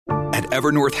At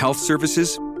Evernorth Health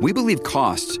Services, we believe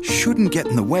costs shouldn't get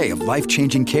in the way of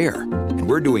life-changing care, and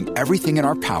we're doing everything in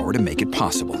our power to make it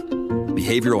possible.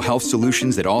 Behavioral health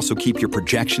solutions that also keep your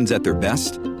projections at their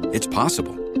best? It's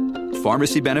possible.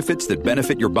 Pharmacy benefits that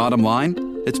benefit your bottom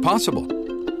line? It's possible.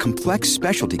 Complex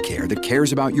specialty care that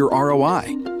cares about your ROI?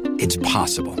 It's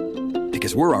possible.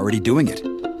 Because we're already doing it.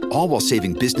 All while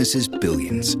saving businesses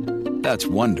billions. That's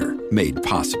Wonder made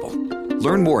possible.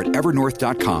 Learn more at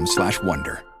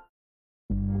evernorth.com/wonder.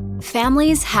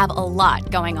 Families have a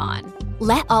lot going on.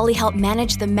 Let Ollie help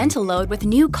manage the mental load with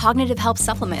new cognitive help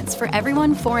supplements for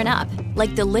everyone 4 and up,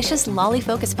 like delicious Lolly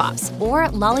Focus Pops or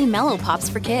Lolly Mellow Pops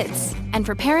for kids. And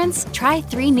for parents, try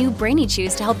 3 new Brainy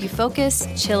Chews to help you focus,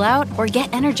 chill out, or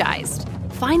get energized.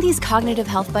 Find these cognitive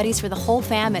health buddies for the whole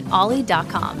fam at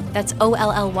ollie.com. That's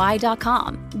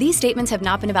OLLY.com. These statements have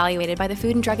not been evaluated by the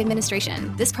Food and Drug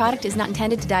Administration. This product is not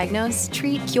intended to diagnose,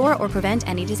 treat, cure, or prevent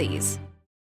any disease.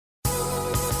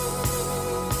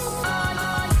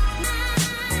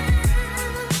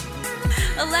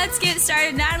 Let's get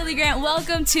started. Natalie Grant,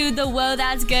 welcome to the Whoa,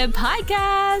 That's Good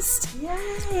podcast.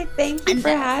 Yay, thank you for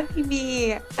having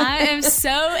me. I am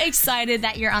so excited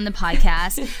that you're on the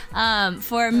podcast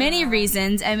for many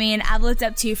reasons. I mean, I've looked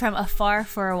up to you from afar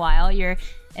for a while. You're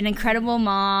an incredible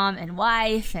mom and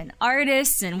wife and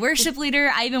artist and worship leader.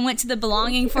 I even went to the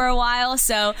Belonging for a while,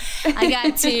 so I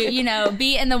got to,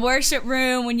 be in the worship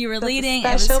room when you were leading.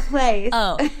 Special place.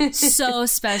 Oh, so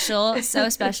special, so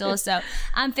special. So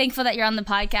I'm thankful that you're on the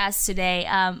podcast today.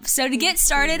 So to get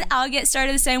started, I'll get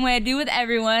started the same way I do with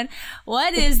everyone.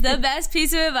 What is the best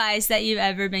piece of advice that you've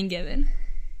ever been given?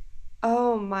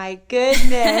 Oh my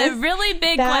goodness. Really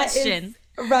big question.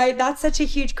 Right. That's such a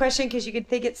huge question because you could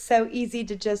think it's so easy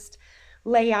to just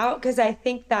lay out, because I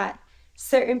think that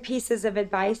certain pieces of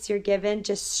advice you're given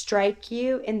just strike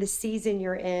you in the season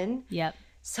you're in. Yep.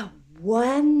 So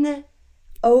one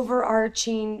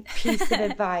overarching piece of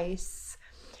advice.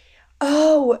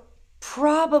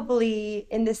 Probably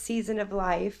in the season of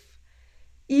life.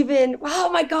 Even,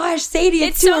 oh my gosh, Sadie,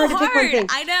 it's too so hard to pick one thing.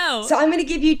 I know. So I'm going to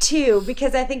give you 2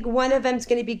 because I think one of them is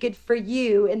going to be good for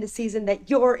you in the season that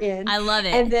you're in. I love it.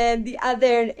 And then the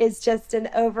other is just an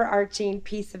overarching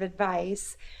piece of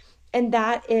advice. And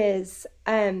that is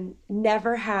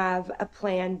never have a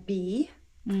plan B.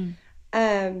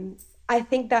 I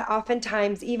think that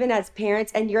oftentimes, even as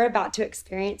parents, and you're about to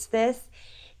experience this,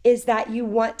 is that you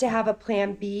want to have a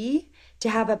plan B, to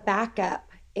have a backup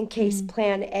in case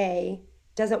plan A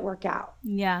doesn't work out.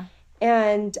 Yeah.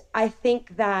 And I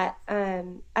think that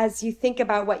as you think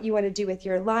about what you want to do with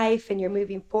your life and you're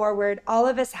moving forward, all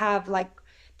of us have like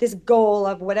this goal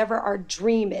of whatever our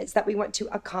dream is that we want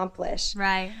to accomplish.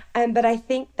 Right. But I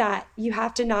think that you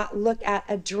have to not look at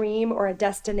a dream or a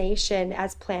destination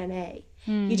as plan A.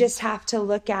 You just have to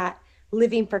look at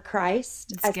living for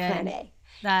Christ as plan A.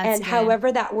 And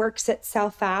however that works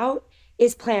itself out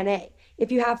is plan A.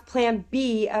 If you have plan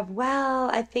B of,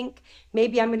 I think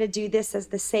maybe I'm going to do this as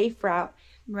the safe route,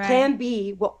 plan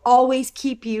B will always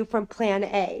keep you from plan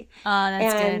A. Oh,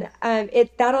 that's good. And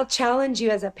that'll challenge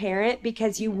you as a parent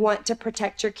because you want to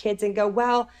protect your kids and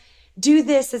go, do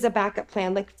this as a backup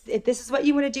plan. Like if this is what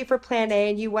you want to do for plan A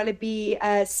and you want to be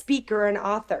a speaker or an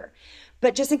author.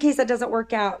 But just in case that doesn't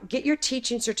work out, get your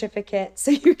teaching certificate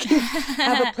so you can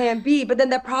have a plan B. But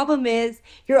then the problem is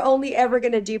you're only ever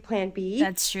going to do plan B.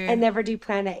 That's true. And never do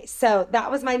plan A. So that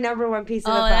was my number 1 piece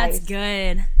of advice. Oh, that's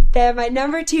good. Then my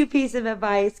number 2 piece of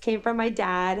advice came from my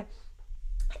dad.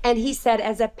 And he said,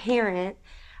 as a parent,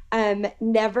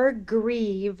 never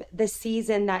grieve the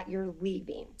season that you're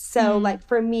leaving. So like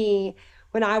for me,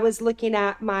 when I was looking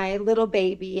at my little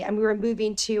baby and we were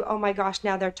moving to, oh my gosh,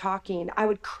 now they're talking, I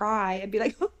would cry and be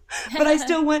like, but I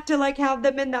still want to like have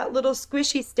them in that little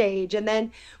squishy stage. And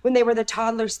then when they were the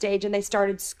toddler stage and they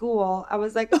started school, I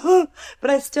was like, but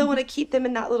I still want to keep them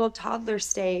in that little toddler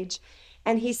stage.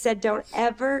 And he said, don't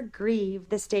ever grieve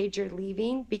the stage you're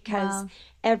leaving because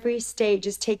every stage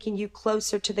is taking you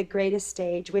closer to the greatest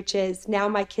stage, which is now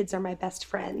my kids are my best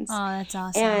friends. Oh, that's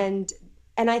awesome.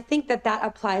 And I think that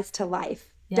applies to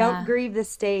life. Yeah. Don't grieve the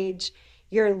stage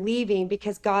you're leaving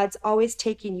because God's always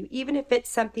taking you, even if it's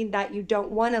something that you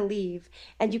don't want to leave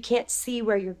and you can't see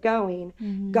where you're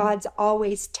going. God's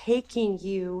always taking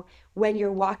you when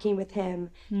you're walking with him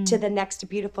to the next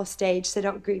beautiful stage. So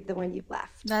don't grieve the one you've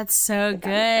left. That's so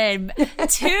good.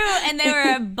 2, and they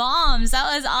were bombs.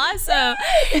 That was awesome.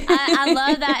 I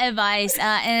love that advice.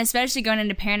 And especially going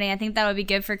into parenting, I think that would be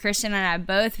good for Christian and I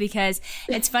both, because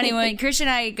it's funny when Christian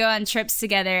and I go on trips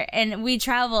together and we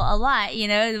travel a lot,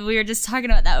 we were just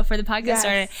talking about that before the podcast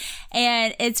started.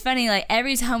 And it's funny, like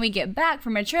every time we get back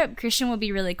from a trip, Christian will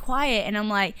be really quiet. And I'm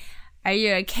like, are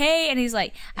you okay? And he's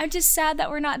like, I'm just sad that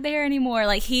we're not there anymore.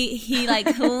 Like he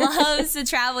like loves to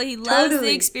travel. He loves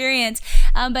the experience.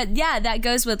 But yeah, that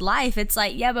goes with life. It's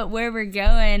like, yeah, but where we're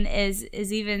going is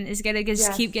going to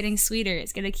just keep getting sweeter.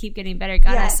 It's going to keep getting better.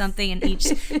 God has something in each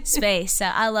space. So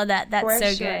I love that. That's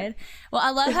so good. Well,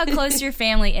 I love how close your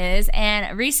family is.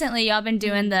 And recently y'all been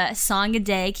doing the Song a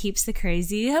Day Keeps the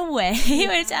Crazy Away,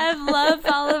 which I've loved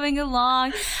following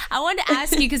along. I wanted to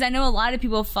ask you, because I know a lot of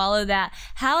people follow that.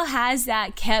 How has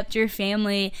that kept your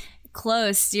family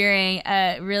close during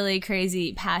a really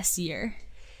crazy past year?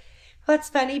 Well, it's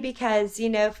funny because, you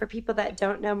know, for people that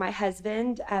don't know, my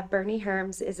husband, Bernie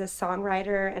Herms, is a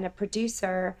songwriter and a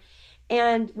producer.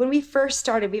 And when we first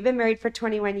started, we've been married for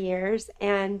 21 years,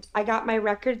 and I got my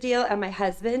record deal and my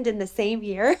husband in the same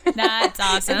year. That's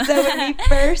awesome. And so when we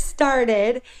first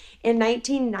started in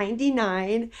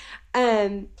 1999,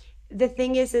 the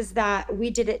thing is that we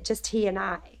did it just he and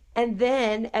I. And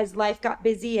then as life got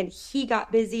busy and he got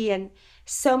busy and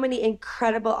so many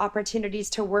incredible opportunities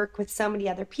to work with so many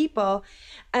other people,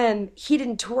 he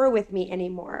didn't tour with me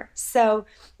anymore. So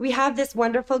we have this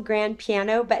wonderful grand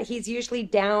piano, but he's usually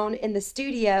down in the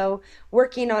studio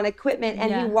working on equipment,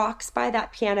 and he walks by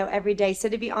that piano every day. So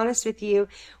to be honest with you,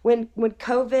 when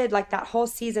COVID, like that whole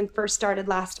season first started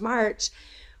last March,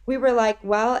 we were like,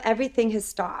 well, everything has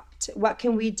stopped. What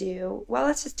can we do? Well,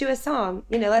 let's just do a song.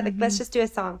 You know, let's just do a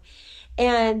song.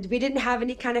 And we didn't have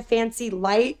any kind of fancy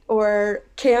light or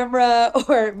camera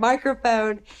or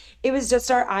microphone. It was just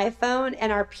our iPhone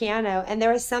and our piano. And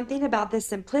there was something about the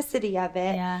simplicity of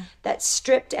it that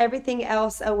stripped everything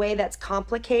else away that's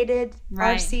complicated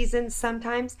our seasons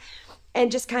sometimes, and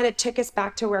just kind of took us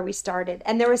back to where we started.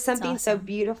 And there was something so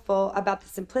beautiful about the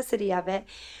simplicity of it.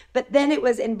 But then it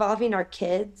was involving our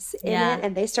kids in it,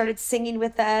 and they started singing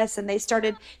with us, and they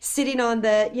started sitting on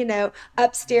the, you know,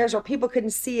 upstairs where people couldn't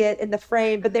see it in the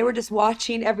frame, but they were just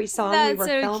watching every song we were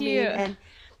filming. Cute. And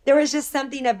there was just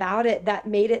something about it that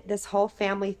made it this whole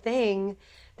family thing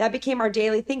that became our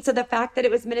daily thing. So the fact that it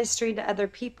was ministering to other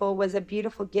people was a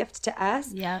beautiful gift to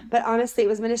us. Yeah. But honestly, it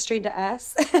was ministering to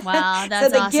us. Wow, that's so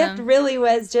the awesome. gift really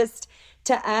was just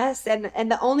to us. And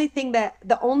the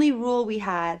only rule we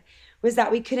had was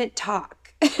that we couldn't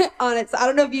talk on it. So I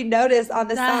don't know if you noticed on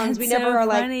the songs, we never are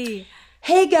like,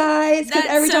 hey guys, because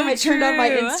every time I turned on my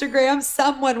Instagram,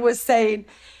 someone was saying,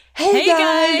 hey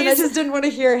guys, and I just didn't want to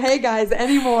hear hey guys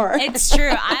anymore. It's true.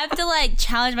 I have to like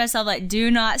challenge myself, like,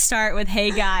 do not start with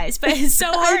hey guys, but it's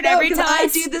so hard every time. I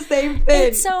do the same thing.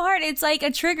 It's so hard. It's like a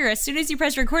trigger. As soon as you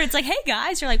press record, it's like, hey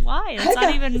guys. You're like, why? It's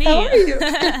not even me. How are you?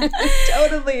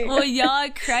 Totally. Well, y'all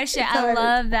crush it. I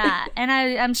love that. And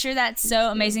I'm sure that's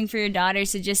so amazing for your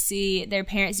daughters to just see their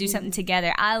parents do something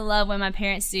together. I love when my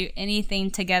parents do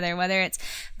anything together, whether it's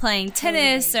playing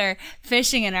tennis or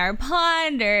fishing in our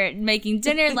pond or making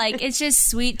dinner. Like, it's just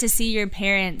sweet to see your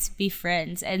parents be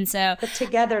friends. And so the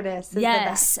togetherness is the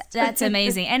best. That's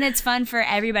amazing. And it's fun for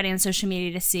everybody on social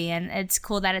media to see. And it's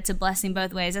cool that it's a blessing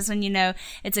both ways. That's when you know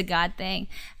it's a God thing.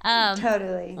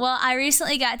 Totally. Well, I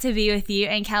recently got to be with you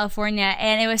in California,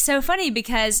 and it was so funny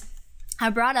because I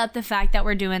brought up the fact that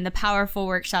we're doing the Powerful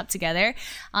workshop together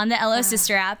on the LO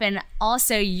Sister app, and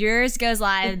also yours goes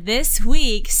live this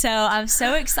week. So I'm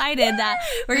so excited that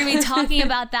we're going to be talking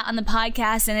about that on the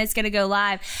podcast, and it's going to go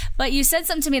live. But you said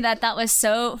something to me that was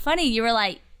so funny. You were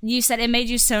like, you said it made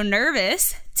you so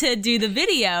nervous to do the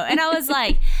video. And I was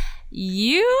like,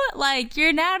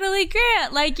 you're Natalie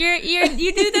Grant, like you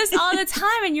do this all the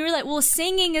time. And you were like, well,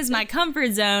 singing is my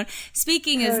comfort zone,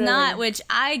 speaking is not, which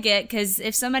I get, because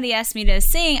if somebody asked me to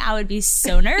sing, I would be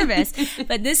so nervous.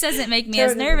 But this doesn't make me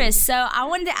as nervous. So I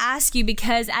wanted to ask you,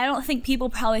 because I don't think people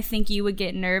probably think you would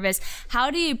get nervous.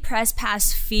 How do you press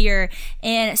past fear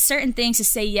and certain things to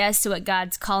say yes to what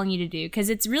God's calling you to do? Because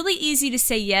it's really easy to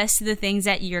say yes to the things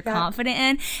that you're confident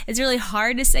in. It's really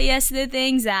hard to say yes to the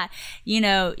things that, you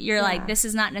know, you're like, this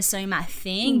is not necessarily my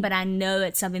thing, but I know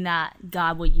it's something that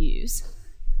God will use.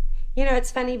 You know,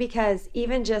 it's funny because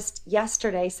even just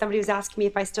yesterday, somebody was asking me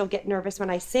if I still get nervous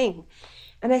when I sing.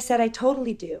 And I said, I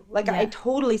totally do. Like, I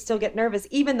totally still get nervous,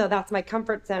 even though that's my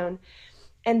comfort zone.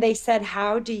 And they said,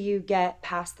 how do you get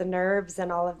past the nerves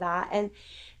and all of that? And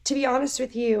to be honest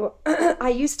with you,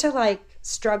 I used to like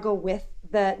struggle with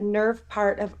the nerve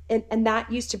part of, and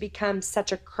that used to become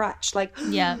such a crutch. Like,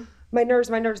 my nerves,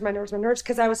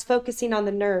 because I was focusing on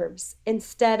the nerves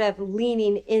instead of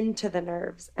leaning into the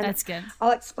nerves. And that's good.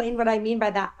 I'll explain what I mean by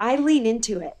that. I lean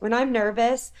into it. When I'm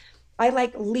nervous, I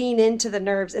like lean into the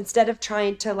nerves instead of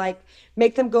trying to like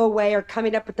make them go away or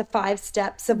coming up with the 5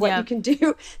 steps of what you can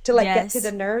do to like get to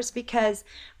the nerves, because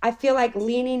I feel like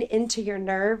leaning into your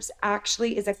nerves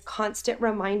actually is a constant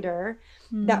reminder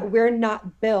that we're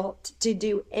not built to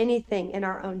do anything in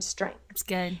our own strength. That's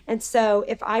good. And so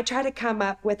if I try to come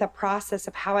up with a process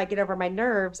of how I get over my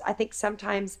nerves, I think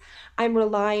sometimes I'm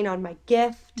relying on my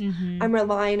gift. I'm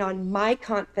relying on my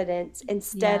confidence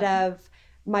instead of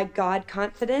my God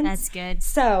confidence. That's good.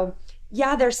 So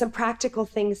yeah, there's some practical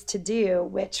things to do,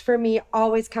 which for me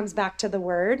always comes back to the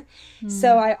word.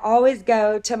 So I always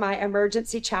go to my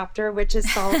emergency chapter, which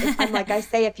is Psalm. And like I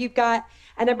say, if you've got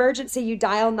an emergency, you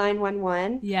dial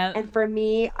 911. Yep. And for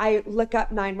me, I look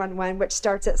up 911, which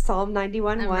starts at Psalm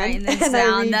 91:1. I'm writing this and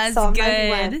down. I read That's Psalm good.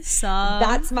 91.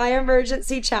 That's my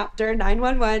emergency chapter,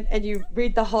 911. And you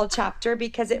read the whole chapter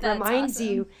because it reminds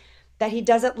you that he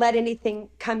doesn't let anything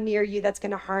come near you that's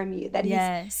going to harm you, that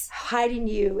he's hiding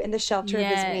you in the shelter of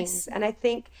his wings. And I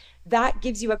think that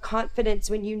gives you a confidence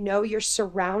when you know you're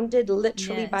surrounded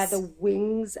literally by the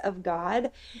wings of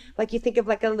God. Like you think of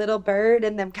like a little bird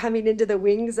and them coming into the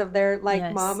wings of their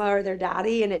like mama or their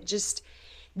daddy. And it just,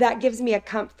 that gives me a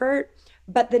comfort.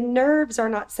 But the nerves are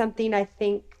not something I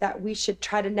think that we should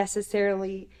try to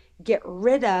necessarily get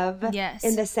rid of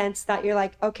in the sense that you're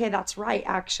like, okay, that's right.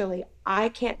 Actually, I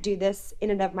can't do this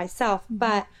in and of myself,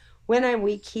 but when I'm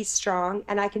weak, he's strong,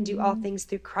 and I can do all things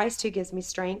through Christ who gives me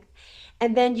strength.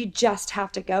 And then you just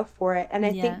have to go for it. And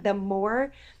I think the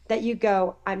more that you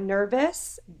go, I'm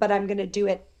nervous, but I'm going to do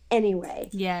it anyway.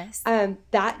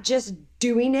 That just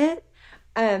doing it,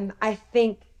 I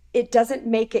think it doesn't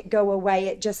make it go away.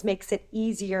 It just makes it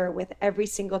easier with every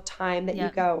single time that you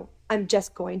go, I'm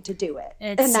just going to do it.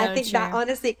 And so I think that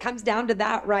honestly, it comes down to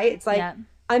that, right? It's like,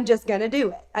 I'm just going to do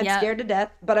it. I'm scared to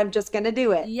death, but I'm just going to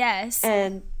do it.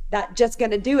 And that just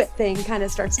going to do it thing kind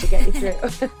of starts to get you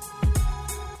through.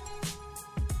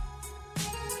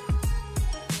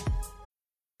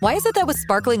 Why is it that with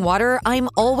sparkling water, I'm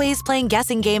always playing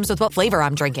guessing games with what flavor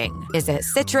I'm drinking? Is it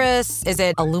citrus? Is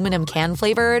it aluminum can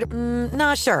flavored?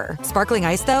 Not sure. Sparkling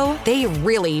Ice, though, they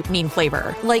really mean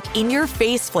flavor. Like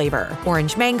in-your-face flavor.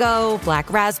 Orange mango,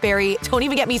 black raspberry. Don't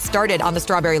even get me started on the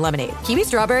strawberry lemonade. Kiwi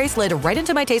Strawberry slid right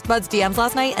into my taste buds DMs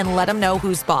last night and let them know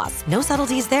who's boss. No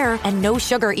subtleties there, and no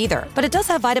sugar either. But it does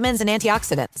have vitamins and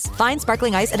antioxidants. Find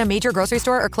Sparkling Ice at a major grocery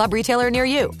store or club retailer near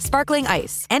you. Sparkling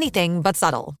Ice. Anything but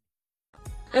subtle.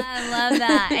 I love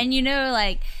that. And you know,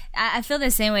 like, I feel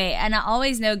the same way. And I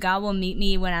always know God will meet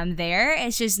me when I'm there.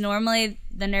 It's just normally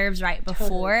the nerves right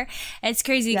before. It's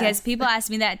crazy because people ask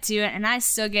me that too, and I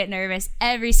still get nervous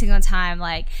every single time.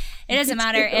 Like, it doesn't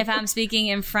matter if I'm speaking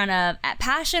in front of at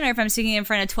Passion or if I'm speaking in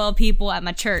front of 12 people at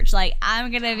my church. Like,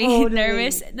 I'm gonna be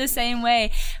nervous the same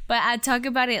way. But I talk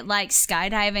about it like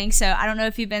skydiving. So I don't know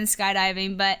if you've been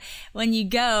skydiving, but when you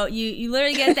go, you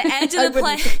literally get the edge of the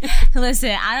plane.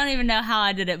 Listen, I don't even know how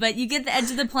I did it, but you get the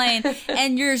edge of the plane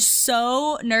and you're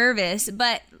so nervous,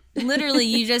 but literally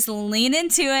you just lean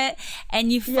into it and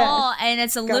you fall, and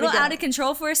it's a little out of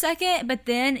control for a second, but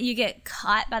then you get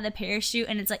caught by the parachute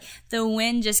and it's like the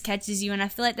wind just catches you. And I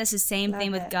feel like that's the same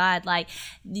thing with God. Like,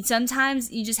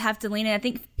 sometimes you just have to lean in. I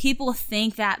think people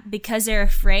think that because they're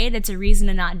afraid it's a reason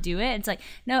to not do it. It's like,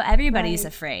 no, everybody's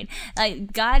afraid.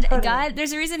 Like God,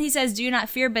 there's a reason he says do not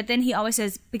fear, but then he always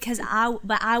says because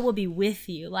I will be with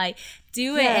you. Like,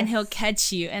 do it and he'll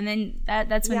catch you. And then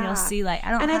that's when you'll see, like,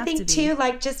 I don't have to be. And I think too,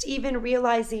 like, just even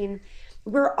realizing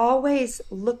we're always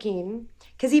looking,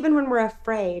 because even when we're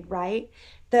afraid, right,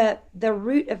 the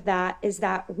root of that is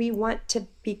that we want to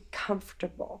be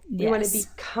comfortable. We want to be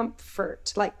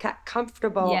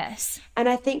comfortable. And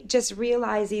I think just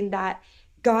realizing that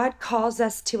God calls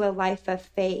us to a life of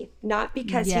faith, not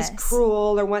because he's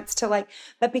cruel or wants to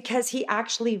but because he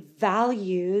actually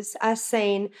values us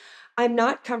saying, I'm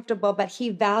not comfortable, but he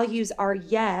values our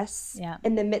yes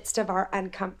in the midst of our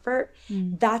uncomfort.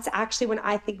 That's actually when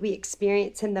I think we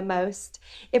experience him the most.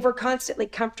 If we're constantly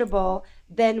comfortable,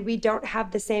 then we don't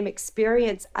have the same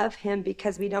experience of him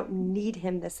because we don't need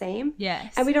him the same.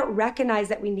 And we don't recognize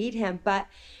that we need him. But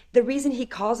the reason he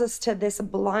calls us to this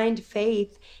blind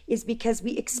faith is because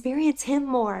we experience him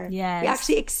more. We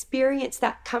actually experience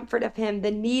that comfort of him,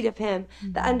 the need of him,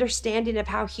 the understanding of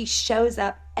how he shows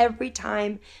up every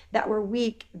time that we're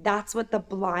weak. That's what the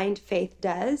blind faith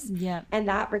does. And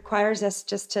that requires us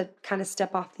just to kind of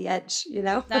step off the edge, you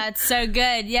know? That's so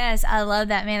good. Yes, I love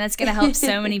that, man. That's going to help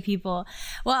so many people.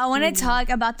 Well, I want to talk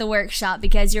about the workshop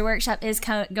because your workshop is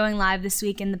going live this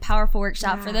week in the Powerful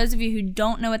Workshop. For those of you who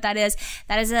don't know what that is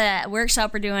a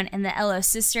workshop we're doing in the LO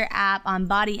Sister app on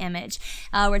body image.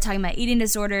 We're talking about eating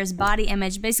disorders, body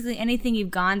image, basically anything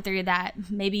you've gone through that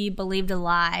maybe you believed a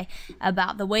lie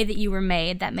about the way that you were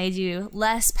made that made you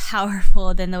less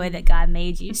powerful than the way that God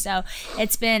made you. So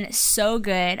it's been so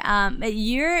good.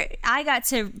 I got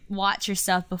to watch your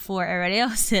stuff before everybody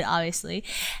else did, obviously.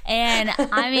 And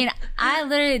I mean, I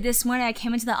literally this morning I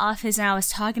came into the office and I was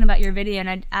talking about your video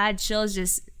and I had chills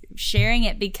just sharing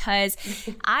it because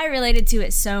I related to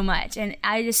it so much. And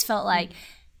I just felt like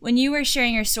when you were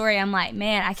sharing your story, I'm like,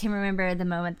 man, I can remember the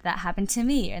moment that happened to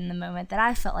me and the moment that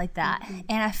I felt like that.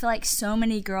 And I feel like so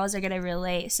many girls are going to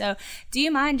relate. So do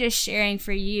you mind just sharing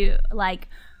for you, like,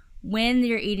 when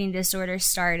your eating disorder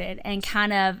started and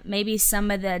kind of maybe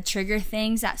some of the trigger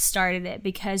things that started it?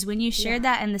 Because when you shared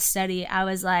that in the study, I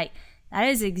was like, that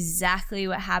is exactly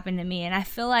what happened to me. And I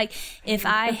feel like if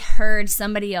I heard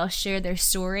somebody else share their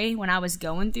story when I was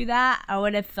going through that, I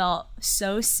would have felt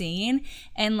so seen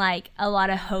and like a lot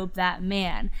of hope that,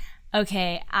 man,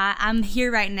 okay, I'm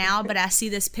here right now, but I see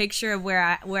this picture of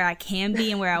where I can be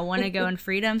and where I want to go in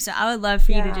freedom. So I would love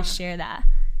for you to just share that.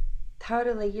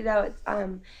 Totally. You know,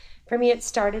 for me, it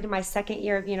started in my second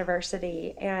year of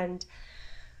university, and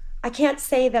I can't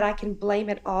say that I can blame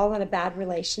it all on a bad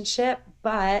relationship,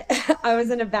 but I was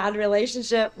in a bad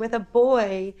relationship with a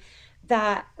boy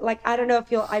that, like, I don't know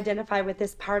if you'll identify with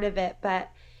this part of it,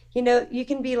 but, you know, you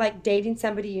can be like dating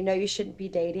somebody you know you shouldn't be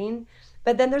dating,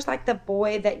 but then there's like the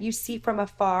boy that you see from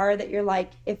afar that you're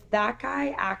like, if that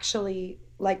guy actually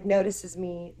like notices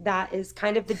me, that is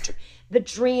kind of the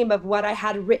dream of what I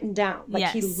had written down. Like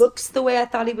he looks the way I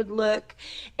thought he would look,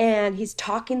 and he's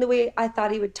talking the way I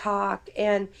thought he would talk,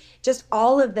 and just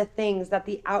all of the things that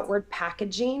the outward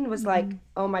packaging was like,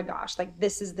 oh my gosh, like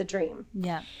this is the dream.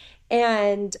 Yeah.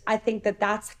 And I think that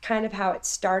that's kind of how it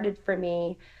started for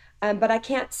me. But I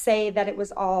can't say that it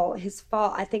was all his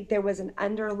fault. I think there was an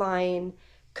underlying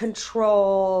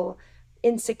control,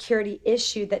 insecurity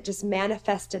issue that just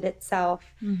manifested itself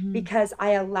because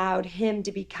I allowed him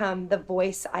to become the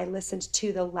voice I listened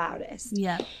to the loudest.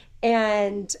 Yeah.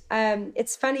 And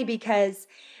it's funny because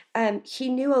he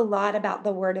knew a lot about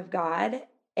the Word of God,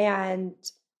 and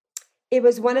it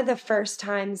was one of the first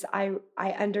times I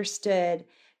understood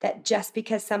that just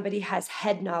because somebody has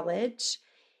head knowledge,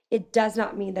 it does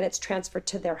not mean that it's transferred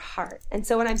to their heart. And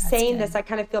so when I'm saying this, I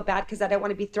kind of feel bad because I don't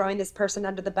want to be throwing this person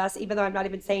under the bus, even though I'm not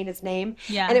even saying his name.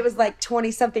 Yeah. And it was like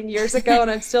 20 something years ago.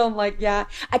 And I'm still like, yeah,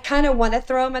 I kind of want to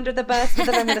throw him under the bus, but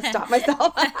then I'm going to stop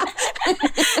myself.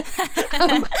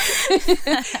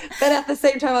 But at the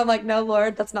same time, I'm like, no,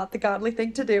 Lord, that's not the godly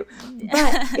thing to do.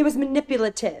 But it was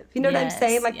manipulative. You know what I'm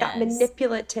saying? Like that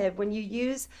manipulative, when you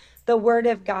use the Word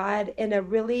of God in a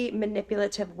really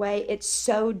manipulative way, it's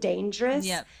so dangerous.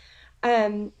 Yep.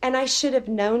 And I should have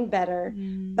known better,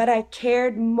 but I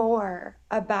cared more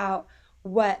about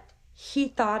what he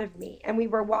thought of me. And we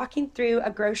were walking through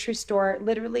a grocery store.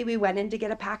 Literally, we went in to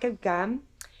get a pack of gum.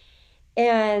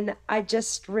 And I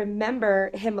just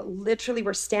remember him literally,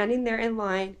 we're standing there in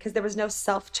line because there was no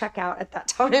self-checkout at that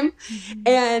time.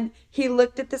 And he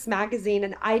looked at this magazine,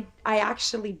 and I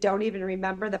actually don't even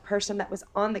remember the person that was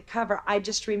on the cover. I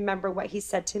just remember what he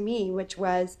said to me, which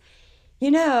was, you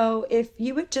know, if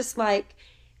you would just like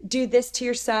do this to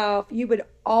yourself, you would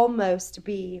almost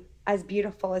be as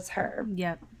beautiful as her.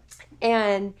 Yep.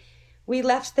 And we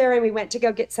left there and we went to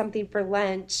go get something for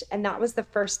lunch. And that was the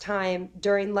first time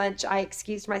during lunch I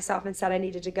excused myself and said I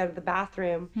needed to go to the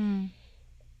bathroom.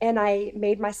 And I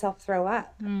made myself throw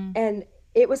up. And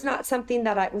it was not something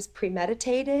that was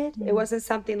premeditated. It wasn't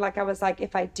something like I was like,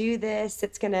 if I do this,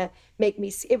 it's going to make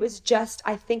me. It was just,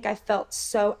 I think I felt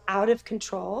so out of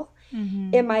control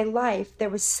in my life. There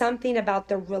was something about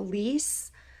the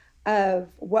release of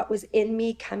what was in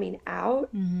me coming out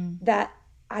that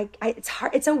it's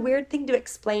hard. It's a weird thing to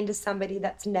explain to somebody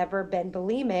that's never been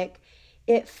bulimic.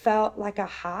 It felt like a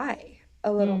high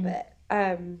a little bit.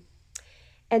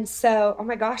 And so, oh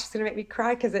my gosh, it's going to make me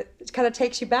cry because it kind of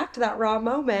takes you back to that raw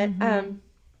moment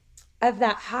of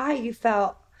that high you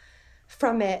felt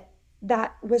from it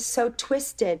that was so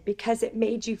twisted because it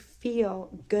made you feel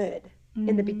good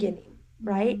in the beginning,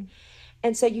 right?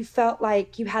 And so you felt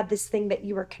like you had this thing that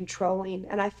you were controlling.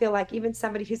 And I feel like even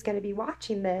somebody who's going to be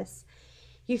watching this,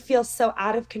 you feel so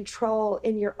out of control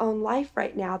in your own life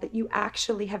right now that you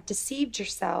actually have deceived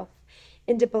yourself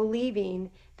into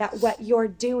believing that what you're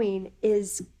doing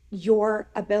is your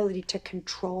ability to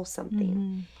control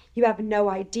something. You have no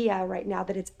idea right now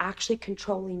that it's actually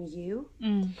controlling you.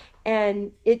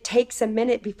 And it takes a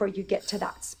minute before you get to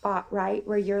that spot, right?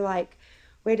 Where you're like,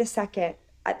 wait a second.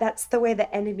 That's the way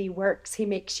the enemy works. He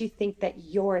makes you think that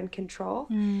you're in control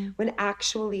when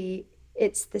actually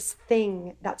it's this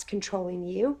thing that's controlling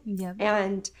you. Yep.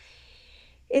 And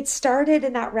it started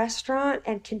in that restaurant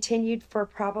and continued for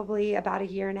probably about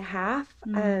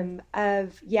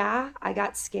 1.5 years I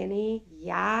got skinny.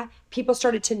 Yeah. People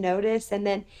started to notice. And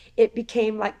then it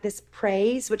became like this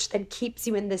praise, which then keeps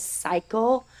you in this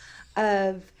cycle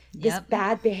of this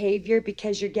bad behavior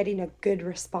because you're getting a good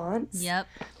response. Yep.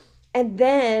 And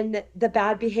then the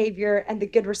bad behavior and the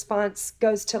good response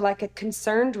goes to like a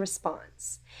concerned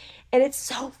response. And it's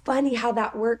so funny how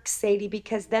that works, Sadie,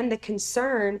 because then the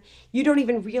concern, you don't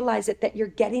even realize it, that you're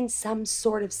getting some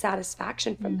sort of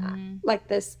satisfaction from that. Like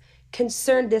this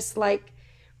concern, this like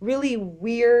really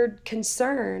weird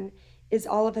concern is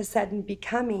all of a sudden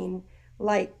becoming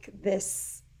like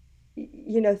this,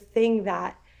 thing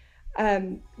that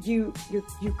you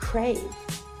crave.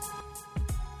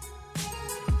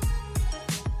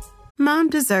 Mom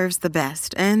deserves the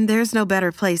best, and there's no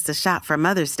better place to shop for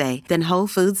Mother's Day than Whole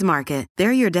Foods Market.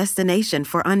 They're your destination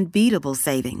for unbeatable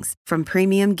savings, from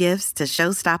premium gifts to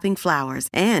show-stopping flowers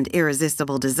and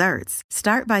irresistible desserts.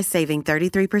 Start by saving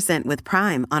 33% with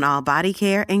Prime on all body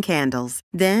care and candles.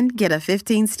 Then get a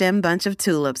 15-stem bunch of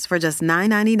tulips for just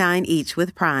 $9.99 each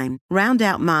with Prime. Round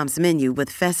out Mom's menu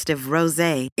with festive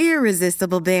rosé,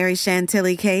 irresistible berry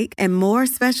chantilly cake, and more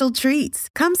special treats.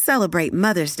 Come celebrate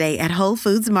Mother's Day at Whole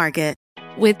Foods Market.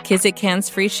 With Kizik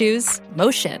hands-free shoes,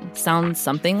 motion sounds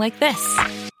something like this.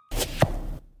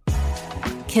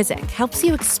 Kizik helps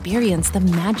you experience the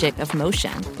magic of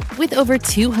motion. With over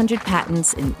 200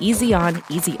 patents and easy-on,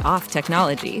 easy-off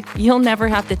technology, you'll never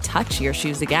have to touch your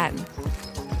shoes again.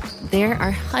 There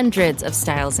are hundreds of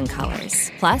styles and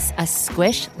colors, plus a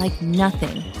squish like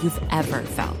nothing you've ever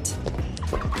felt.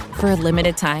 For a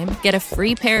limited time, get a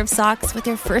free pair of socks with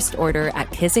your first order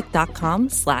at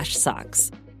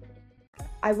kizik.com/socks.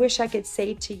 I wish I could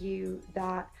say to you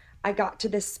that I got to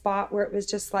this spot where it was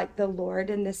just like the Lord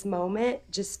in this moment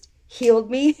just healed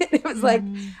me. It was like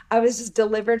I was just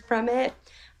delivered from it.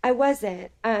 I wasn't.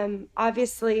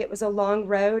 Obviously, it was a long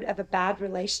road of a bad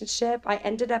relationship. I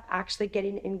ended up actually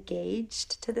getting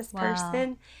engaged to this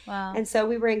person. Wow. And so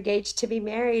we were engaged to be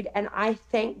married. And I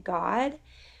thank God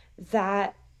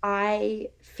that I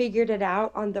figured it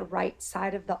out on the right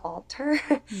side of the altar.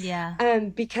 Yeah.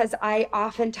 Because I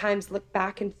oftentimes look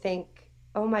back and think,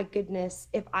 oh my goodness,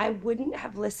 if I wouldn't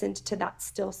have listened to that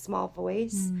still small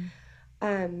voice,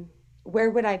 where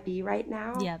would I be right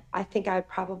now? Yep. I think I would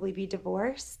probably be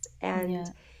divorced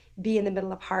and be in the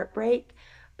middle of heartbreak.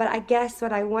 But I guess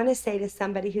what I want to say to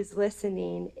somebody who's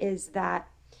listening is that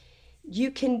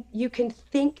you can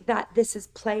think that this is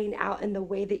playing out in the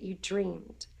way that you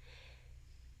dreamed.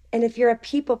 And if you're a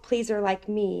people pleaser like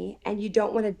me and you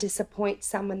don't want to disappoint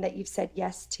someone that you've said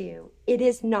yes to, it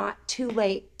is not too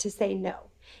late to say no.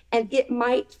 And it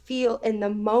might feel in the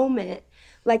moment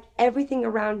like everything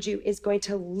around you is going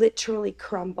to literally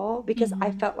crumble, because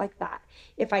I felt like that.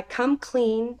 If I come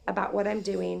clean about what I'm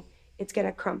doing, it's going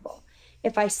to crumble.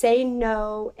 If I say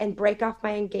no and break off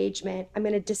my engagement, I'm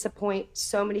going to disappoint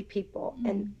so many people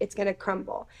and it's going to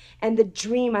crumble. And the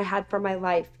dream I had for my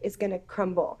life is going to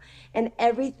crumble. And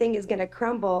everything is going to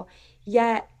crumble.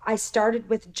 Yet I started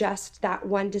with just that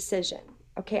one decision.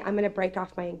 Okay, I'm going to break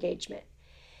off my engagement.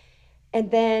 And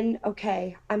then,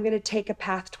 okay, I'm going to take a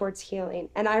path towards healing.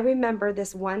 And I remember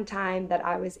this one time that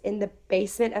I was in the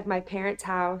basement of my parents'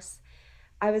 house.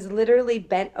 I was literally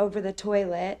bent over the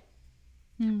toilet.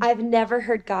 I've never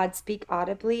heard God speak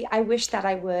audibly. I wish that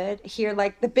I would hear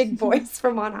like the big voice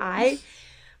from on high.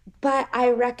 But I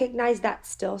recognized that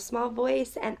still small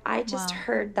voice, and I just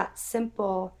heard that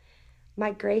simple,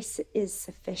 my grace is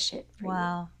sufficient for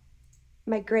you.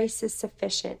 My grace is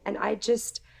sufficient. And I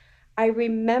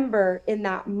remember in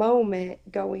that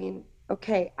moment going,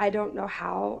 okay, I don't know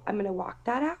how I'm going to walk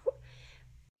that out,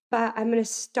 but I'm going to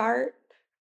start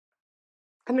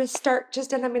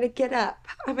just, and I'm going to get up.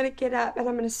 I'm going to get up and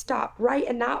I'm going to stop right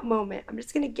in that moment. I'm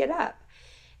just going to get up.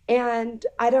 And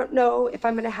I don't know if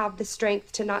I'm going to have the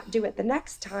strength to not do it the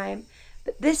next time,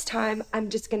 but this time I'm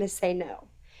just going to say no.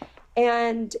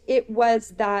 And it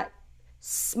was that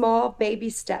small baby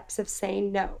steps of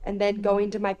saying no, and then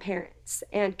going to my parents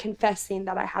and confessing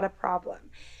that I had a problem,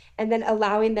 and then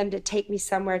allowing them to take me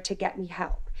somewhere to get me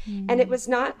help. And it was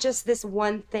not just this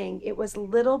one thing, it was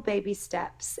little baby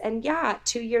steps. And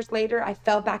 2 years later, I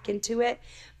fell back into it,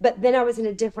 but then I was in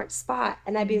a different spot,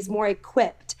 and I was more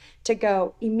equipped to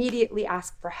go immediately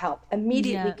ask for help,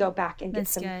 immediately go back and get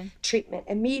some treatment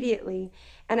immediately.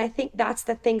 And I think that's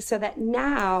the thing, so that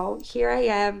now here I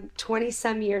am 20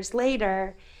 some years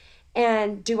later,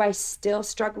 And do I still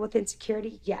struggle with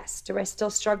insecurity? Yes. Do I still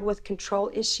struggle with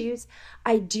control issues?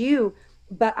 I do,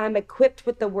 but I'm equipped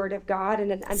with the Word of God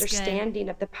and an understanding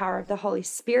of the power of the Holy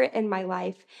Spirit in my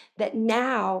life, that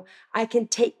now I can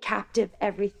take captive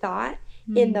every thought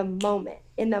in the moment.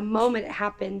 In the moment it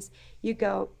happens, you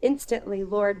go instantly,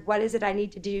 Lord, what is it I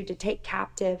need to do to take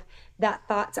captive that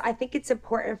thought? So I think it's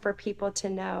important for people to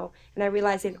know, and I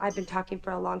realize I've been talking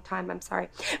for a long time, I'm sorry.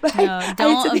 But no,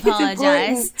 don't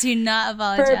apologize. Do not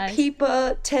apologize. For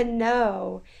people to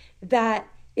know that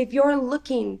if you're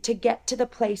looking to get to the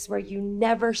place where you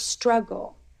never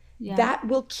struggle, that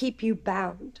will keep you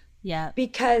bound. Yeah.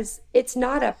 Because it's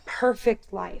not a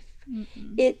perfect life.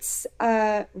 It's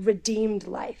a redeemed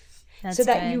life. That's so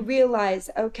that good. You realize,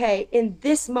 okay, in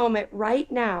this moment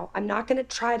right now, I'm not going to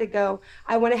try to go,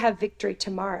 I want to have victory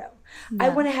tomorrow. I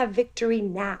want to have victory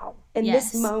now in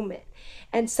this moment.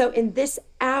 And so in this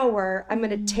hour, I'm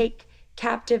going to take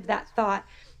captive that thought.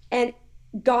 And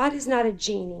God is not a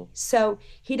genie. So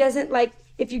he doesn't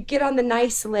if you get on the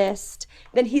nice list,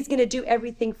 then he's going to do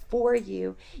everything for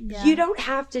you. Yeah. You don't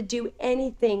have to do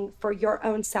anything for your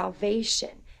own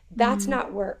salvation. That's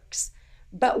not works.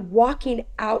 But walking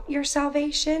out your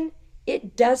salvation,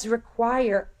 it does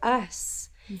require us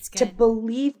to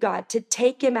believe God, to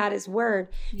take him at his word.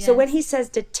 Yes. So when he says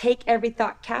to take every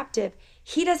thought captive,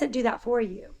 he doesn't do that for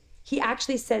you. He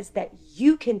actually says that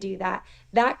you can do that.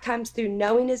 That comes through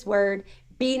knowing his word,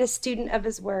 being a student of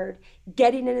his word,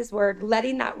 getting in his word,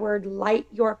 letting that word light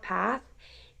your path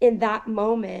in that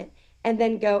moment, and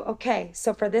then go, okay,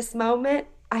 so for this moment,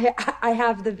 I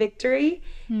have the victory.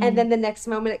 And then the next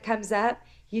moment it comes up,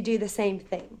 you do the same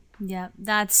thing. Yeah,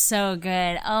 that's so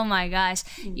good. Oh my gosh.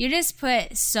 You just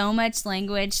put so much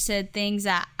language to things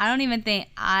that I don't even think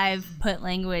I've put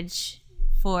language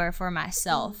for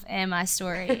myself and my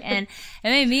story. And it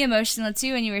made me emotional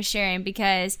too when you were sharing,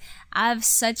 because I have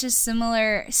such a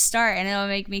similar start, and it'll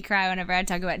make me cry whenever I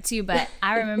talk about it too. But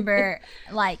I remember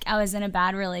I was in a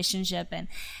bad relationship, and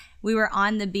we were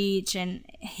on the beach, and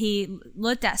he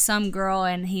looked at some girl,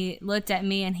 and he looked at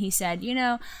me, and he said,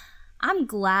 I'm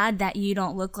glad that you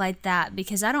don't look like that,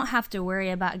 because I don't have to worry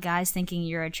about guys thinking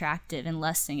you're attractive and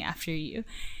lusting after you.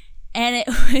 And it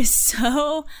was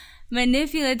so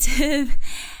manipulative.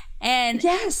 And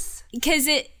yes, because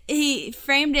he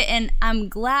framed it in, I'm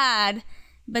glad,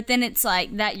 but then it's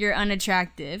like that you're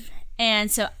unattractive.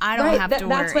 And so I don't have to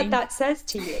worry. That's what that says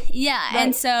to you. Yeah. Right.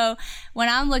 And so when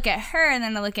I look at her, and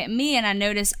then I look at me, and I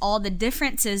notice all the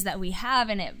differences that we have,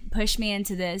 and it pushed me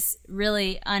into this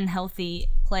really unhealthy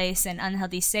place and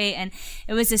unhealthy state. And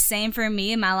it was the same for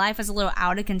me. My life was a little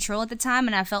out of control at the time,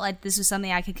 and I felt like this was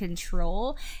something I could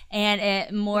control. And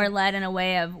it more led in a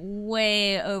way of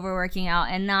way overworking out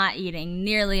and not eating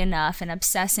nearly enough and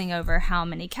obsessing over how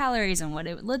many calories and what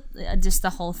it would look, just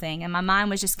the whole thing. And my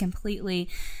mind was just completely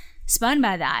spun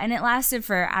by that. And it lasted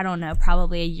for, I don't know,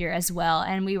 probably a year as well.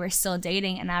 And we were still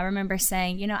dating. And I remember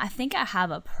saying, I think I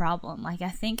have a problem. I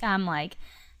think I'm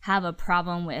have a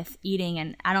problem with eating.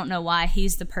 And I don't know why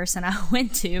he's the person I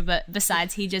went to, but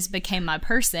besides, he just became my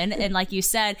person. And like you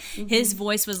said, his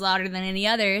voice was louder than any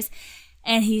others.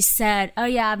 And he said, oh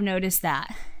yeah, I've noticed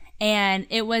that. And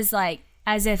it was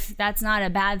as if that's not a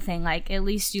bad thing. At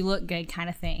least you look good kind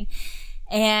of thing.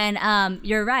 And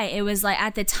you're right. It was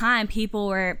at the time people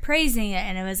were praising it,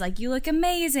 and it was you look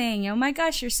amazing. Oh my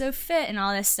gosh, you're so fit and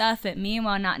all this stuff. But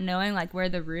meanwhile, not knowing where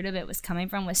the root of it was coming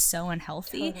from was so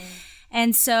unhealthy. Totally.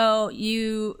 And so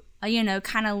you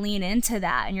kind of lean into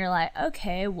that, and you're like,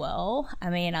 okay, well,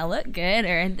 I look good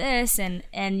or this,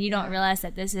 and you don't realize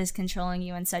that this is controlling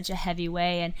you in such a heavy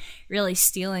way and really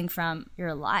stealing from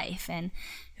your life and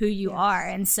who you are.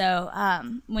 And so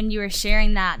when you were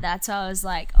sharing that, that's how I was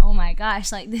like, oh my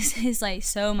gosh, this is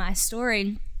so my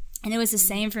story. And it was the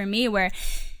same for me, where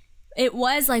it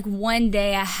was one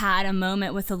day I had a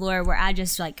moment with the Lord where I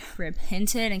just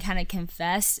repented and kind of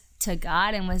confessed to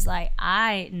God and was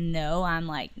I know I'm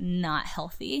not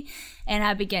healthy. And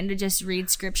I began to just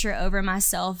read scripture over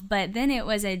myself. But then it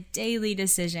was a daily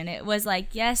decision. It was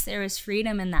yes, there was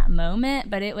freedom in that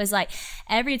moment, but it was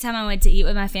every time I went to eat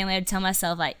with my family, I'd tell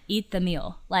myself eat the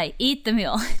meal, eat the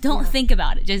meal. Don't think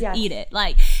about it, just eat it.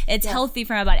 It's healthy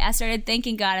for my body. I started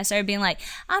thanking God. I started being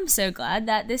I'm so glad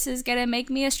that this is gonna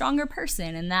make me a stronger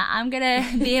person, and that I'm gonna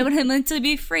be able to mentally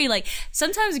be free.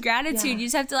 Sometimes gratitude, you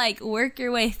just have to work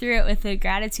your way through it with the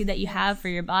gratitude that you have for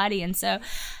your body. And so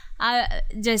I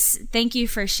just thank you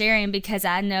for sharing, because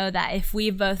I know that if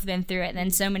we've both been through it,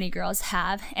 then so many girls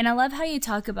have. And I love how you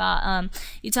talked about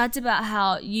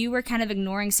how you were kind of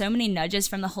ignoring so many nudges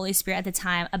from the Holy Spirit at the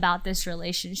time about this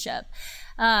relationship.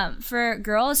 For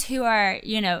girls who are,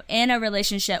 in a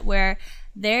relationship where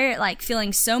they're like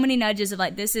feeling so many nudges of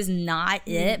like, this is not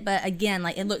it. But again,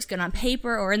 like it looks good on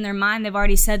paper, or in their mind, they've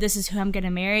already said this is who I'm going to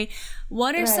marry.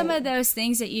 What are some of those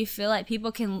things that you feel like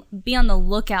people can be on the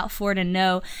lookout for to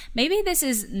know maybe this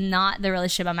is not the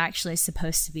relationship I'm actually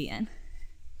supposed to be in?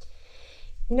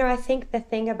 You know, I think the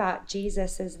thing about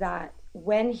Jesus is that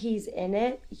when he's in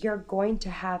it, you're going to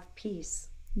have peace.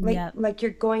 Like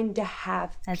you're going to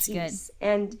have That's peace. good.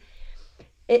 And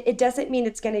it doesn't mean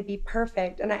it's going to be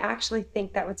perfect. And I actually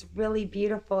think that what's really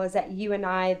beautiful is that you and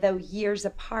I, though years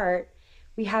apart,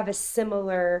 we have a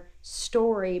similar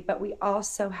story, but we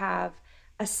also have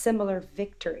a similar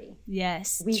victory.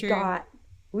 Yes, true.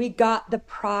 We got the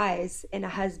prize in a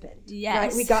husband.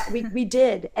 Yes. Right? We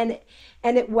did. And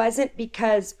it wasn't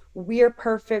because we're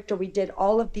perfect or we did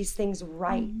all of these things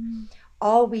right.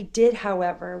 All we did,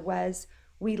 however, was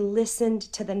we listened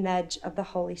to the nudge of the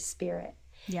Holy Spirit.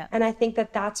 Yeah. And I think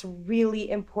that that's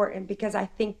really important, because I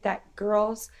think that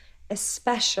girls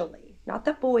especially, not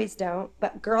that boys don't,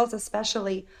 but girls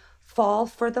especially fall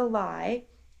for the lie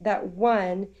that,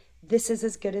 one, this is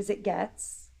as good as it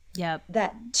gets. Yep.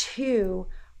 That, two,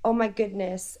 oh my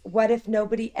goodness, what if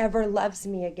nobody ever loves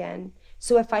me again?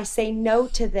 So if I say no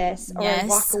to this or I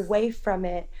walk away from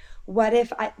it, what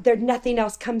if nothing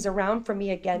else comes around for me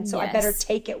again? So I better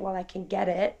take it while I can get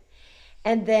it.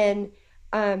 And then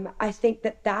I think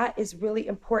that is really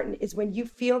important, is when you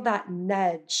feel that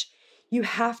nudge, you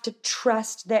have to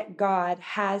trust that God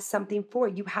has something for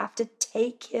you. You have to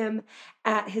take him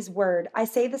at his word. I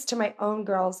say this to my own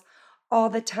girls all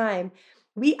the time.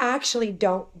 We actually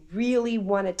don't really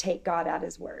want to take God at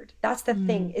his word. That's the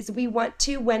thing, is we want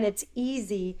to when it's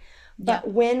easy, but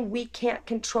when we can't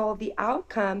control the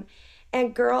outcome.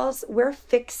 And girls, we're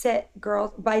fix-it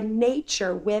girls. By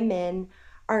nature, women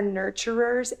are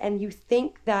nurturers, and you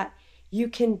think that you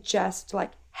can just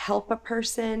like help a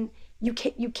person. You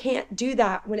can't do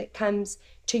that when it comes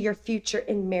to your future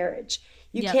in marriage.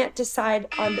 You can't decide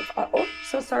on the,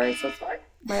 so sorry.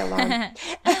 My alarm.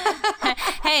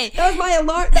 Hey. That was my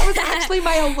alarm. That was actually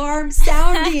my alarm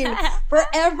sounding for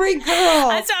every girl.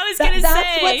 That's what I was going to say.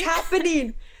 That's what's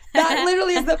happening. That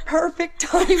literally is the perfect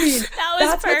timing. That's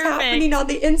perfect. What's happening on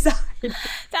the inside.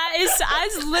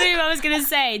 That's literally what I was going to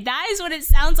say. That is what it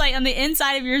sounds like on the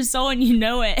inside of your soul, and you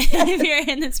know it if you're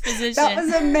in this position. That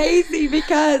was amazing,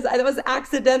 because it was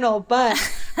accidental, but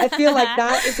I feel like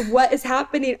that is what is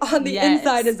happening on the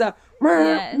inside, is a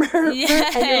and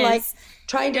you're like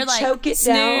trying to choke it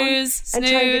down and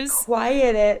trying to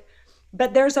quiet it.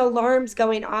 But there's alarms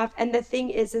going off. And the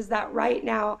thing is that right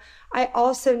now, I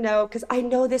also know, because I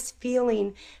know this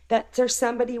feeling, that there's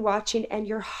somebody watching and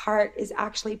your heart is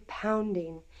actually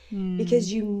pounding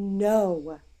because you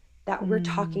know that we're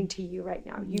talking to you right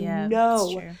now. You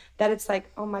know that it's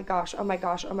like, oh my gosh, oh my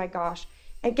gosh, oh my gosh.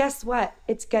 And guess what?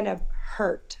 It's going to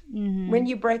hurt. When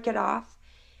you break it off,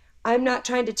 I'm not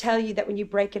trying to tell you that when you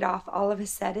break it off, all of a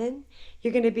sudden,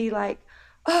 you're going to be like,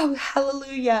 oh,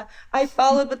 hallelujah, I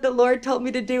followed what the Lord told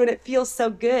me to do and it feels so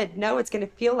good. No, it's going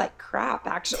to feel like crap,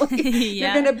 actually.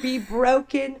 You're going to be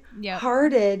broken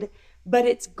hearted, but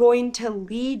it's going to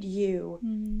lead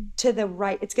you to the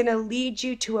right. It's going to lead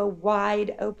you to a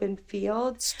wide open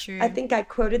field. It's true. I think I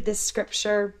quoted this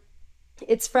scripture.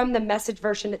 It's from the Message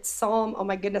version. It's Psalm. Oh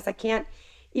my goodness, I can't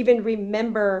even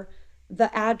remember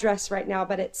the address right now,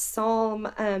 but it's Psalm.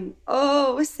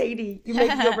 Sadie,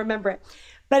 you'll remember it.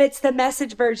 But it's the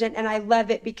Message version, and I love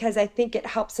it because I think it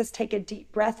helps us take a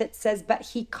deep breath. It says, but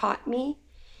he caught me.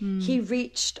 He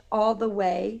reached all the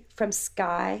way from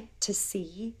sky to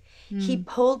sea. He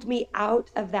pulled me out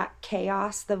of that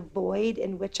chaos, the void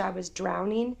in which I was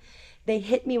drowning. They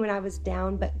hit me when I was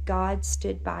down, but God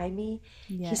stood by me.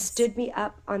 He stood me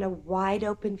up on a wide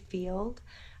open field.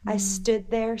 I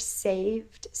stood there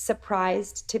saved,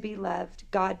 surprised to be loved.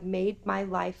 God made my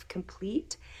life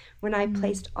complete when I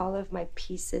placed all of my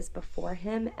pieces before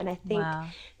him. And I think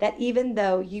that even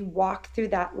though you walk through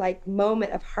that like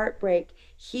moment of heartbreak,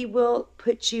 he will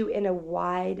put you in a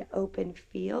wide open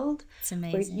field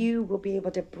where you will be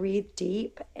able to breathe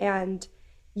deep, and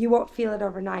you won't feel it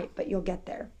overnight, but you'll get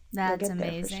there. That's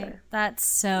amazing. Sure. That's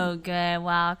so good.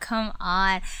 Wow. Come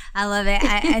on. I love it.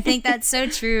 I think that's so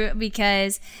true,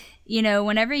 because you know,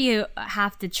 whenever you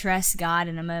have to trust God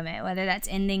in a moment, whether that's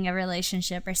ending a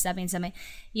relationship or stopping something,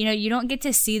 you know, you don't get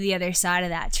to see the other side of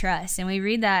that trust. And we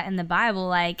read that in the Bible,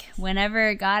 like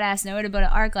whenever God asked Noah to build an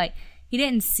ark, like he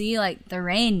didn't see like the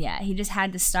rain yet. He just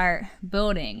had to start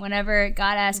building. Whenever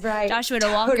God asked Joshua to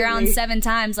walk around 7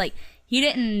 times, like he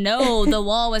didn't know the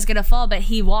wall was going to fall, but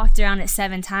he walked around it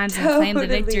 7 times and claimed the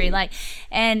victory. Like,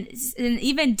 and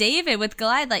even David with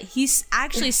Goliath, like he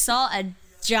actually saw a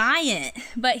giant,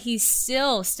 but he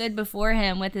still stood before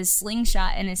him with his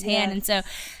slingshot in his hand. And so,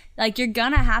 like, you're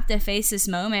gonna have to face this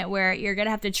moment where you're gonna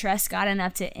have to trust God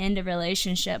enough to end a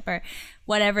relationship or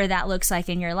whatever that looks like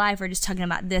in your life. We're just talking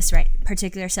about this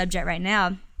particular subject right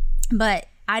now. But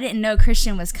I didn't know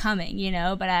Christian was coming,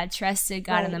 but I trusted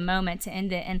God in the moment to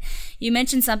end it. And you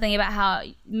mentioned something about how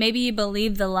maybe you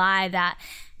believe the lie that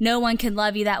no one could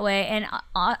love you that way. And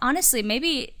honestly,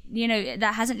 maybe,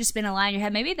 that hasn't just been a lie in your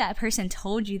head. Maybe that person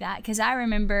told you that, because I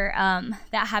remember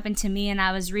that happened to me. And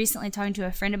I was recently talking to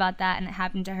a friend about that, and it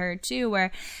happened to her too,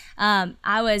 where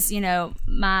I was,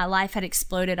 my life had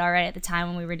exploded already at the time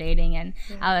when we were dating, and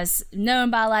I was known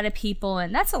by a lot of people,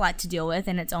 and that's a lot to deal with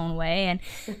in its own way. And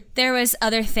there was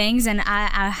other things, and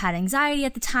I had anxiety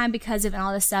at the time because of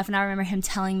all this stuff. And I remember him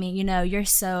telling me, you're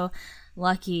so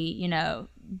lucky,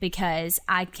 because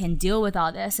I can deal with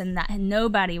all this, and that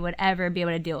nobody would ever be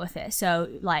able to deal with it. So,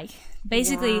 like,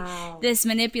 basically this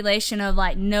manipulation of,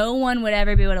 like, no one would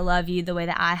ever be able to love you the way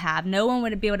that I have. No one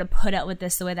would be able to put up with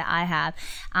this the way that I have.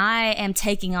 I am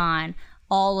taking on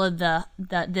all of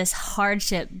this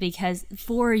hardship because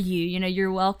for you,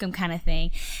 you're welcome kind of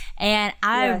thing. And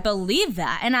I believed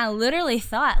that. And I literally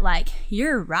thought, like,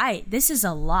 you're right. This is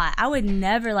a lot. I would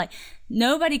never, like,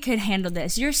 nobody could handle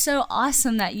this. You're so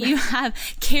awesome that you have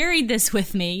carried this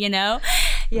with me,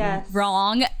 Yes.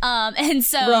 Wrong. And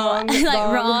so, wrong.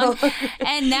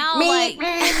 And now, like,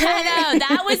 I know,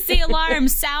 that was the alarm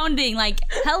sounding like,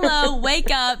 hello, wake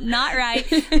up, not right.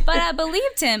 But I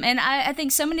believed him. And I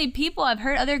think so many people, I've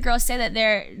heard other girls say that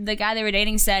the guy they were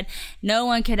dating said, no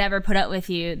one could ever put up with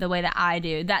you the way that I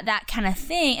do, that kind of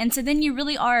thing. And so then you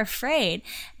really are afraid.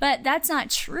 But that's not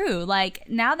true. Like,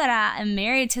 now that I am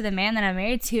married to the man that I'm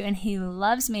married to, and he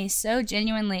loves me so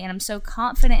genuinely, and I'm so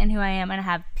confident in who I am, and I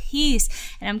have peace,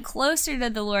 and I'm closer to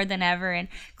the Lord than ever, and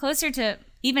closer to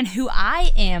even who I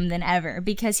am than ever,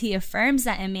 because he affirms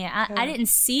that in me. I didn't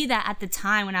see that at the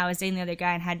time when I was dating the other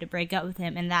guy and had to break up with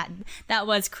him, and that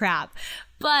was crap.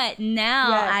 But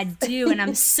now I do, and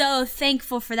I'm so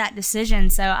thankful for that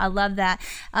decision. So I love that.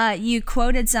 You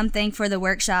quoted something for the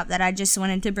workshop that I just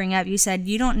wanted to bring up. You said,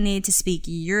 you don't need to speak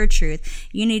your truth.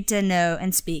 You need to know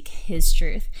and speak his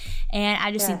truth. And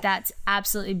I just think that's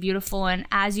absolutely beautiful. And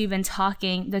as you've been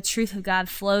talking, the truth of God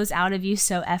flows out of you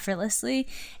so effortlessly.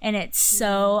 And it's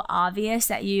so obvious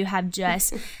that you have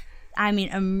just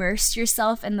immersed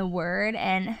yourself in the word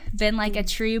and been like a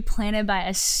tree planted by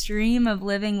a stream of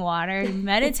living water,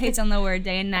 meditates on the word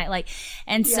day and night.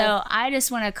 So I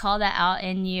just want to call that out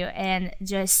in you and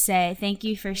just say thank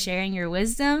you for sharing your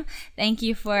wisdom. Thank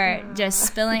you for just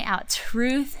spilling out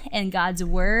truth and God's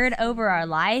word over our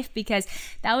life, because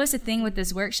that was the thing with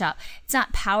this workshop. It's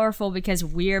not powerful because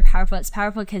we're powerful. It's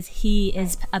powerful because he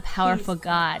is a powerful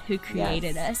God who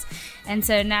created us. And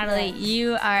so, Natalie,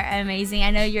 you are amazing.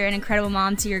 I know you're an incredible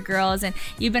mom to your girls, and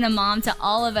you've been a mom to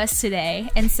all of us today.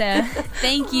 And so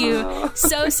thank you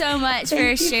so much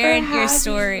for sharing your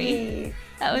story.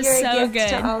 That was so good.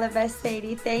 To all of us,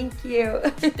 Sadie. Thank you.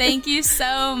 Thank you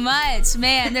so much.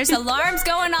 Man, there's alarms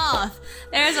going off.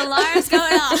 There's alarms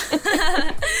going off.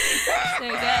 So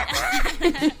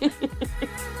good.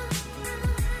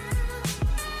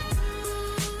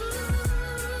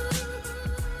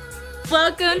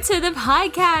 Welcome to the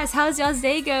podcast. How's y'all's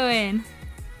day going?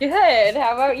 Good.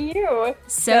 How about you?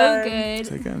 So good.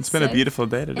 So good. It's been a beautiful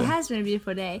day today. It has been a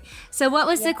beautiful day. So what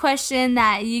was the question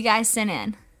that you guys sent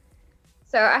in?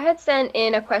 So I had sent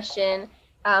in a question,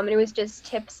 and it was just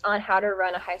tips on how to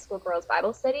run a high school girls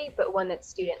Bible study, but one that's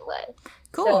student-led.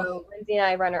 Cool. So Lindsay and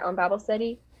I run our own Bible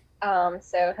study, so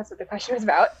that's what the question was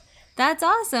about. That's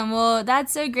awesome. Well,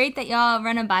 that's so great that y'all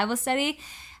run a Bible study.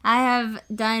 I have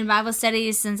done Bible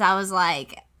studies since I was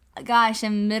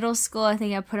in middle school. I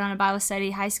think I put on a Bible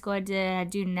study. High school I did. I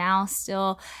do now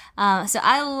still. So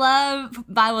I love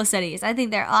Bible studies. I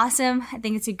think they're awesome. I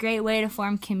think it's a great way to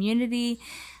form community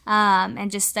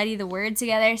and just study the Word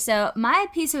together. So my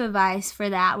piece of advice for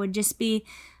that would just be,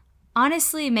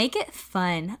 honestly, make it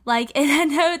fun. And I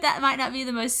know that might not be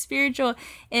the most spiritual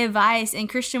advice, and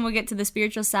Christian will get to the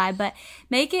spiritual side, but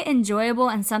make it enjoyable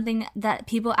and something that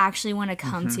people actually want to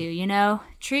come to,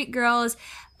 Treat girls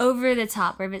over the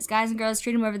top, or if it's guys and girls,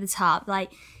 treat them over the top.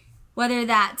 Whether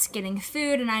that's getting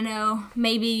food, and I know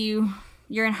maybe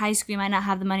you're in high school, you might not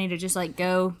have the money to just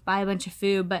go buy a bunch of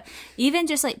food, but even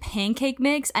just pancake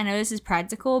mix, I know this is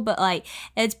practical, but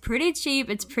it's pretty cheap,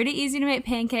 it's pretty easy to make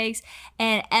pancakes,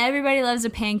 and everybody loves a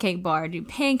pancake bar. Do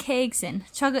pancakes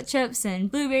and chocolate chips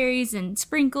and blueberries and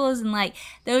sprinkles, and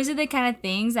those are the kind of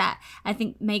things that I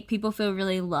think make people feel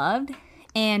really loved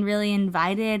and really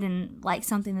invited, and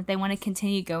something that they want to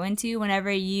continue going to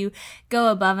whenever you go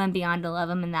above and beyond to love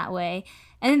them in that way.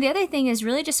 And then the other thing is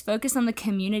really just focus on the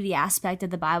community aspect of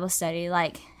the Bible study,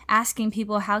 like asking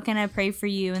people, how can I pray for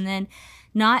you? And then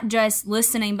not just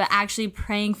listening, but actually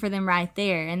praying for them right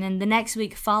there. And then the next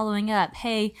week following up,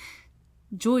 hey,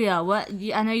 Julia,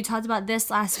 I know you talked about this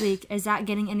last week. Is that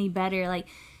getting any better? Like,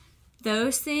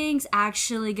 those things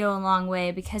actually go a long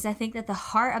way, because I think that the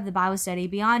heart of the Bible study,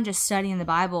 beyond just studying the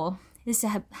Bible, is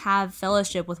to have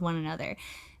fellowship with one another.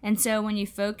 And so when you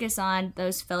focus on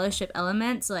those fellowship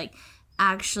elements, like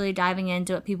actually diving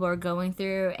into what people are going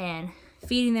through and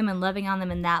feeding them and loving on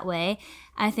them in that way,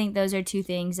 I think those are two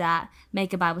things that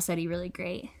make a Bible study really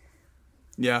great.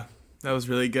 Yeah, that was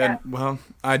really good. Yeah. Well,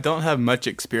 I don't have much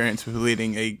experience with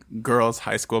leading a girls'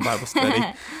 high school Bible study,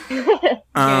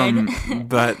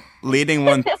 but leading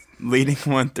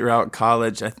one throughout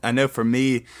college, I know for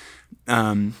me,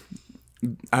 I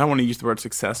don't want to use the word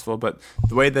successful, but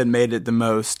the way that made it the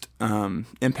most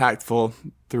impactful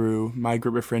through my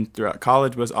group of friends throughout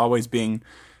college was always being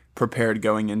prepared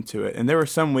going into it. And there were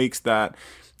some weeks that,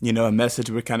 a message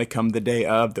would kind of come the day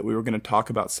of that we were going to talk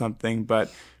about something,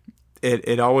 but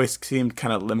it always seemed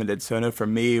kind of limited. So I know for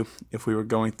me, if we were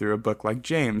going through a book like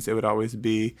James, it would always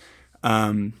be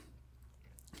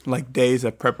like days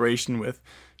of preparation with,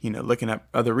 looking up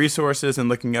other resources and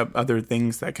looking up other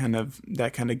things that kind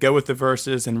of go with the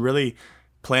verses, and really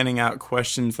planning out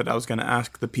questions that I was going to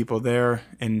ask the people there,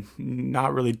 and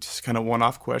not really just kind of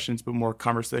one-off questions, but more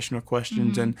conversational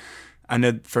questions. Mm-hmm. And I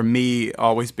know for me,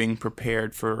 always being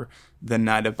prepared for the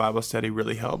night of Bible study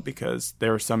really helped, because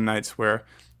there were some nights where,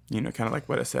 kind of like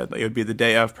what I said, like it would be the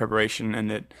day of preparation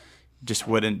and it just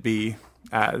wouldn't be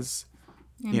as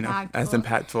as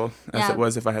impactful as it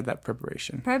was if I had that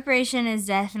preparation. Preparation is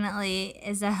definitely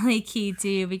key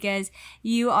too, because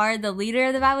you are the leader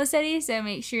of the Bible study, so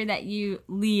make sure that you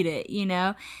lead it,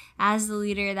 As the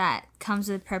leader, that comes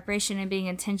with preparation and being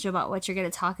intentional about what you're going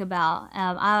to talk about.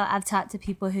 I've talked to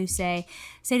people who say,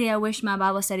 Sadie, I wish my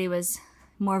Bible study was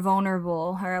more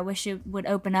vulnerable, or I wish it would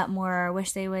open up more, or I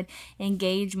wish they would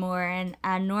engage more. And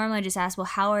I normally just ask, well,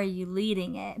 how are you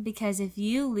leading it? Because if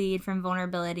you lead from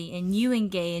vulnerability and you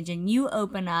engage and you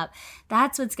open up,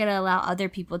 that's what's going to allow other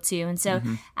people to. And so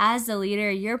as the leader,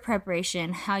 your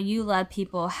preparation, how you love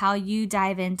people, how you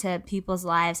dive into people's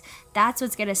lives, that's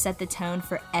what's going to set the tone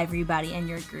for everybody in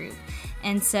your group.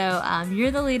 And so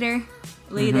you're the leader,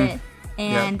 lead it.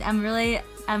 And I'm really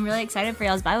excited for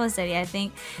y'all's Bible study. I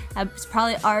think it's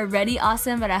probably already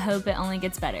awesome, but I hope it only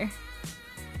gets better.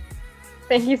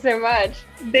 Thank you so much.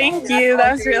 Thank you.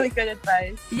 That was really good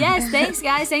advice. Yes, thanks,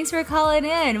 guys. Thanks for calling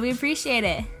in. We appreciate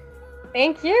it.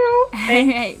 Thank you.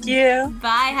 Thank you.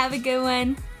 Bye. Have a good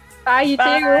one. Bye, you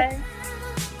too.